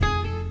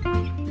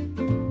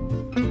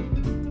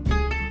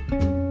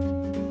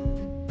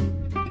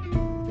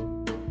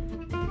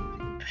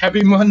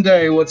Happy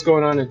Monday. What's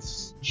going on?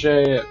 It's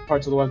Jay at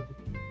Parts of the Web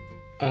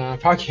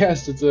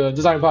podcast. It's a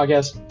design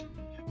podcast,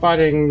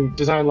 finding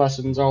design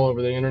lessons all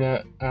over the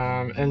internet.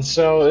 And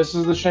so this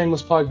is the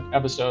shameless plug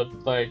episode.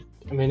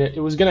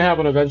 It was going to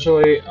happen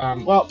eventually.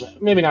 Well,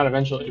 maybe not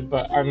eventually,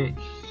 but I'm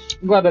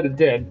glad that it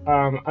did.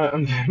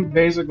 I'm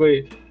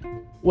basically,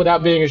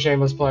 without being a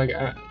shameless plug,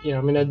 I'm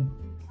going to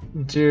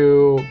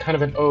do kind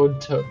of an ode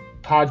to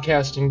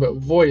podcasting, but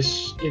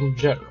voice in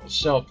general.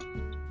 So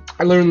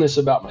I learned this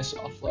about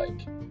myself.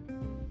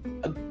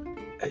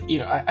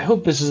 I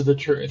hope this is the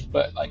truth,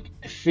 but I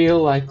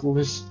feel like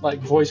this,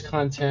 voice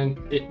content,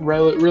 it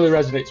really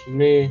resonates with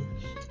me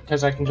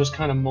because I can just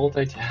kind of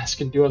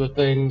multitask and do other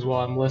things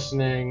while I'm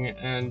listening.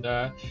 And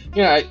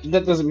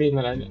that doesn't mean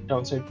that I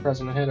don't say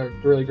present. I had a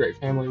really great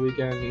family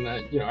weekend,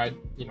 and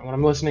when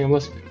I'm listening, I'm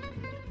listening.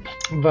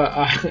 But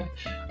I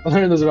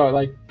learned this about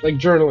like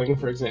journaling,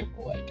 for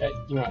example.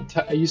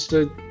 I used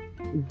to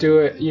do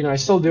it. I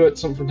still do it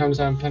from time to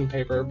time, pen and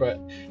paper, but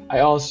I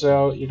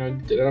also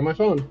did it on my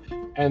phone.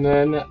 And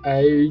then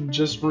I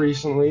just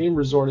recently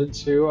resorted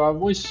to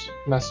voice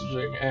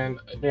messaging, and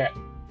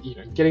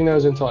getting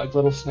those into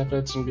little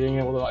snippets and being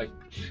able to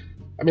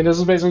this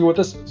is basically what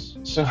this is.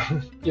 So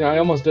I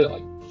almost did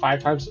it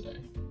 5 times a day,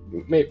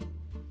 maybe,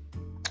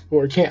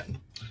 or can.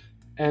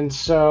 And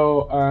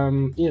so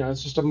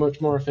it's just a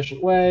much more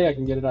efficient way. I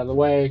can get it out of the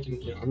way.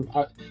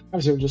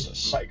 Obviously I'm just a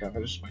psycho. I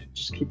just might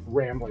keep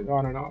rambling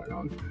on and on and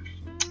on.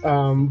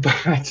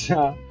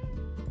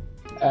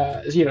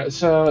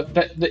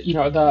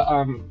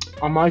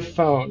 On my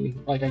phone,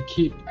 I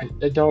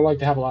don't like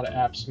to have a lot of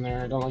apps in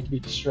there. I don't like to be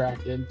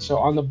distracted. So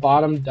on the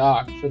bottom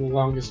dock, for the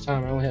longest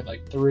time, I only had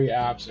 3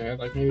 apps. And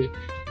I had maybe,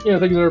 things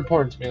that are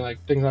important to me,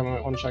 things I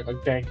might want to check,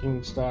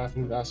 banking stuff,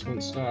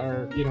 investment stuff,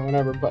 or,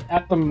 whatever. But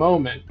at the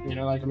moment,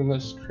 I'm in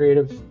this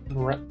creative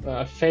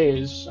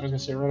phase. I was going to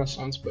say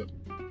renaissance, but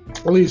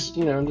at least,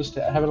 I'm just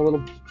having a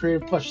little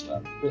creative push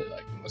stuff. Really,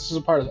 this is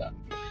a part of that.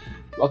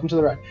 Welcome to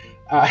the ride.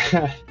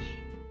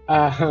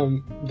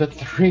 The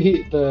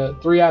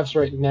three apps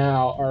right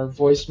now are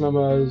Voice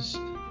Memos,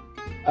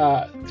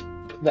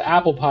 the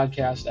Apple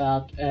Podcast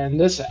app, and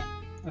this app,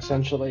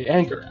 essentially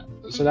Anchor app.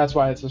 So that's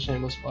why it's a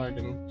shameless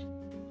plug.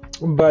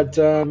 But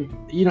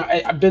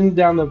I've been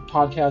down the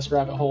podcast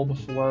rabbit hole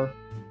before,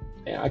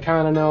 and I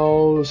kind of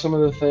know some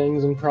of the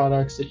things and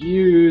products that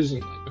you use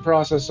and the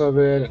process of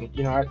it. And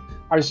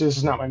obviously this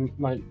is not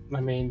my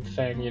main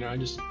thing. I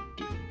just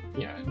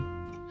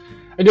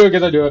I do it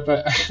because I do it,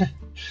 but.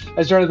 I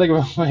was trying to think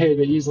of a way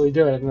to easily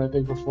do it, and I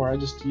think before I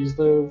just used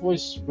the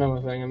voice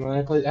memo thing, and then I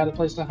had a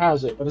place to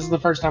house it. But this is the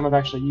first time I've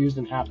actually used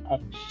an app.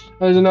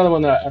 There's another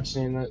one that I've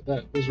seen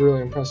that was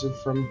really impressive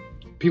from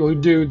people who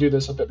do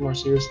this a bit more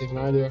seriously than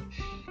I do,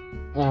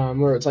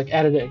 where it's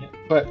editing it.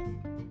 But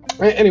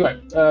anyway,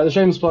 the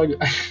shameless plug,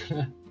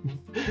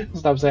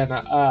 stop saying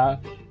that,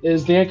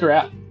 is the Anchor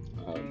app.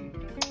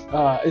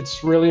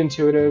 It's really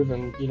intuitive,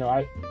 and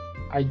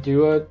I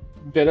do a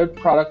bit of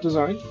product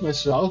design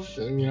myself,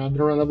 and I've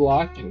been around the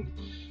block, and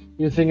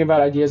thinking about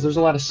ideas. There's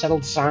a lot of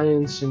settled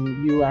science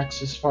and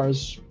UX as far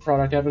as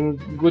product, having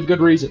good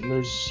reason.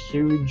 There's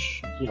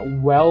huge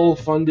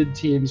well-funded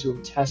teams who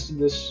have tested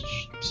this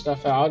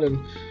stuff out, and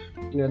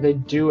they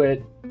do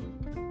it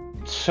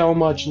so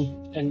much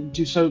and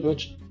do so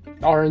much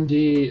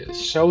R&D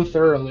so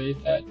thoroughly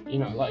that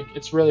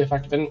it's really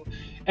effective.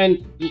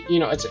 And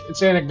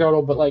it's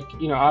anecdotal, but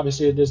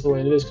obviously it is the way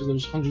it is because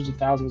there's hundreds of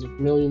thousands of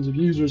millions of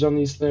users on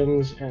these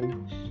things,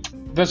 and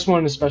this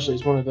one especially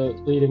is one of the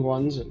leading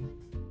ones, and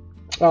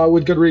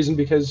with good reason,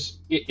 because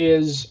it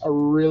is a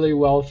really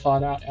well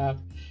thought out app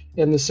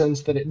in the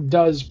sense that it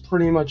does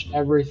pretty much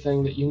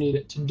everything that you need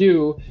it to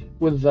do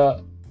with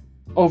the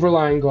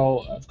overlying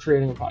goal of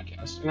creating a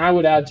podcast. And I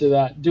would add to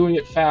that, doing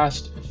it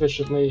fast,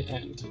 efficiently,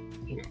 and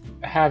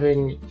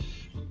having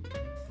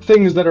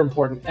things that are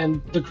important.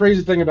 And the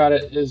crazy thing about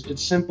it is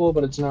it's simple,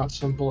 but it's not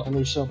simple, and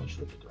there's so much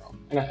room to grow.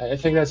 And I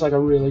think that's a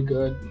really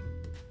good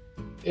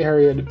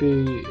area to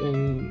be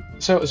in.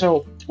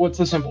 So what's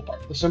the simple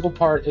part? The simple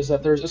part is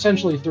that there's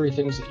essentially 3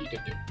 things that you can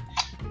do.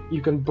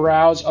 You can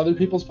browse other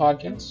people's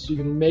podcasts, you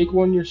can make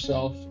one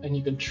yourself, and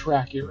you can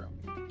track your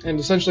own. And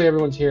essentially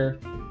everyone's here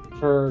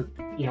for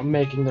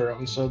making their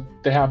own. So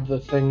they have the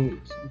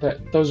thing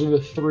those are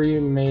the 3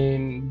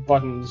 main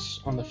buttons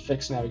on the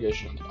fixed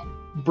navigation on the bottom.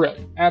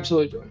 Brilliant,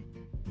 absolutely brilliant.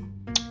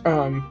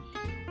 And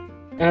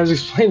I was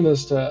explaining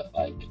this to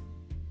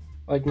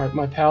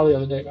my pal the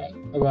other day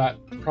about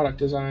product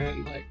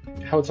design,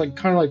 and how it's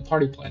kind of like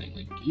party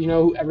planning.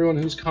 Everyone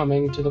who's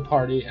coming to the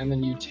party, and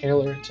then you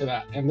tailor it to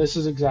that. And this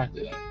is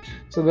exactly that.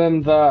 So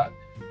then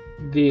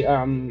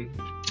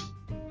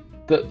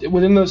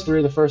within those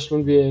 3, the first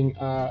one being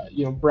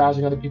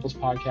browsing other people's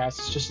podcasts.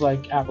 It's just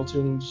like Apple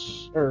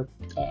Tunes or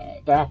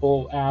the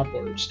Apple app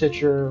or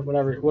Stitcher,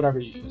 whatever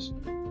you use.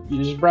 You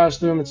just browse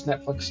through them. It's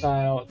Netflix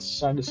style. It's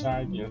side to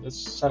side. There's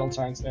settled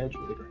science there. It's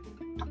really great.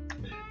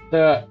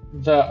 The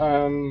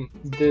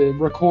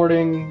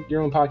recording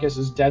your own podcast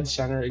is dead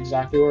center,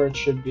 exactly where it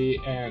should be,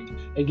 and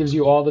it gives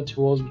you all the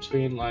tools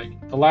between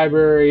the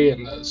library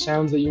and the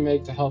sounds that you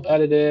make to help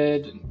edit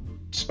it, and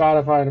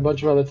Spotify, and a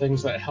bunch of other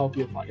things that help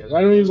you with podcasts.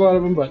 I don't use a lot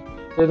of them, but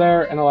they're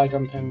there, and I like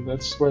them, and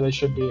that's where they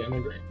should be, and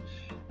they're great.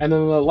 And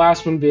then the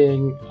last one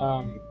being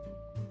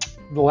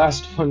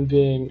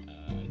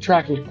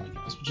tracking your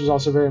podcast, which is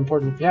also very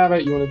important. If you have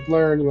it, you want to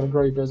learn, you want to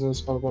grow your business,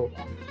 blah blah blah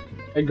blah.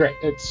 And great,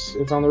 it's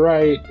on the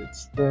right.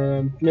 It's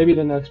maybe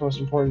the next most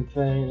important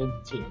thing.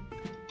 It's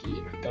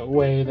the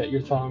way that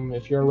your thumb,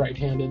 if you're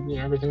right-handed,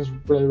 everything's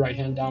really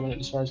right-hand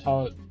dominant as far as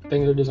how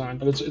things are designed,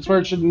 but it's where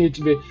it should need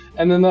to be.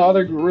 And then the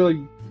other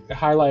really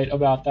highlight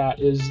about that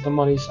is the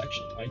money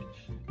section. Like,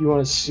 you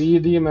want to see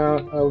the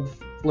amount of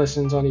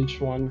listens on each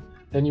one,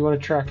 then you want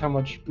to track how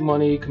much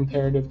money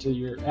comparative to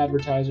your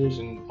advertisers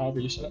and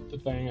however you set up the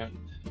thing. And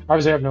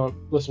obviously I have no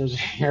listeners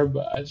here,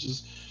 but it's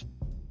just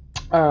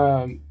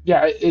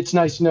it's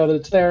nice to know that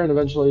it's there, and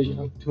eventually,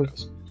 who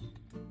knows.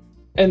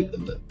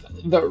 And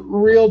the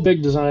real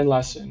big design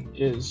lesson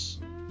is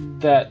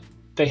that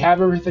they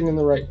have everything in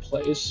the right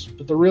place,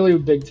 but the really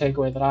big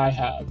takeaway that I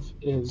have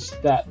is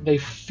that they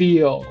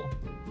feel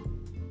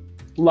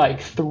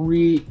like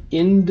 3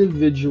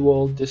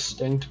 individual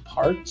distinct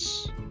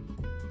parts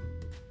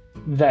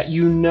that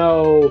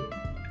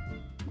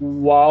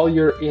while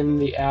you're in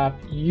the app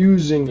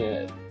using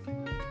it,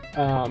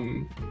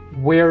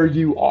 where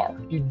you are.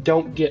 You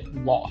don't get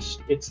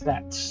lost. It's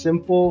that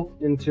simple,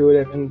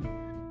 intuitive,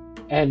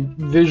 and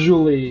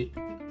visually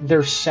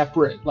they're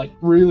separate, like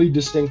really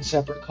distinct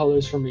separate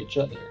colors from each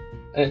other.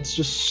 And it's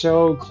just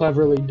so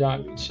cleverly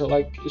done. So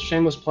like, a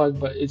shameless plug,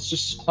 but it's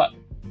just clever.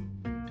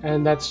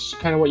 And that's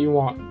kind of what you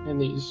want in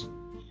these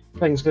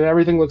things, because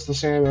everything looks the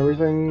same,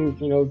 everything,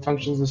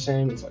 functions the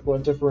same. It's like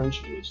what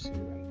differentiates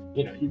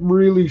you. You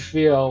really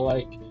feel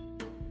like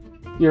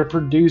you're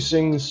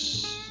producing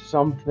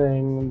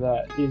something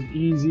that is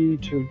easy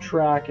to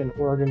track and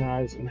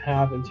organize and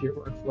have into your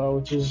workflow,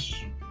 which is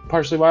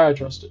partially why I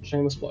trust it.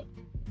 Shameless plug.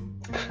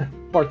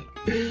 Fourth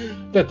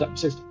time, fifth time,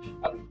 sixth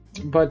time.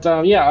 But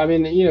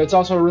it's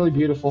also a really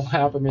beautiful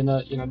app. I mean,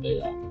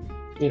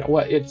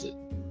 it's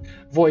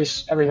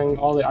voice, everything,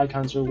 all the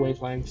icons are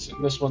wavelengths.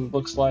 And this one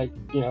looks like,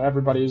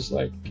 everybody's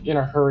like in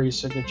a hurry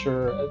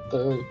signature at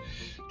the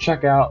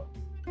checkout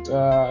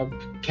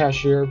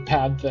cashier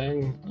pad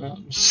thing.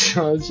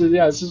 So it's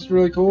just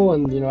really cool.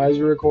 And as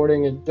you're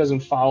recording, it doesn't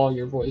follow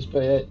your voice,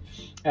 but it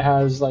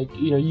has like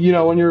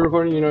when you're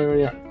recording, when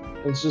you're.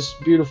 It's just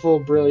beautiful,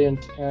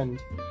 brilliant,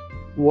 and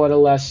what a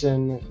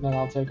lesson that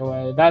I'll take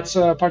away. That's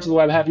Parts of the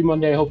Web. Happy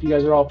Monday. I hope you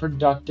guys are all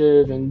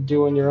productive and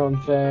doing your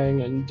own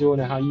thing and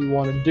doing it how you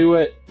want to do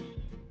it.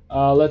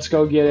 Let's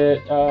go get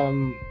it.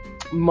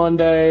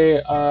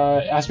 Monday,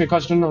 ask me a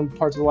question on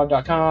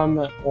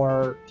partsoftheweb.com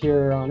or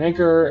here on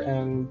Anchor.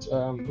 And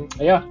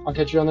I'll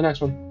catch you on the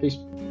next one. Peace.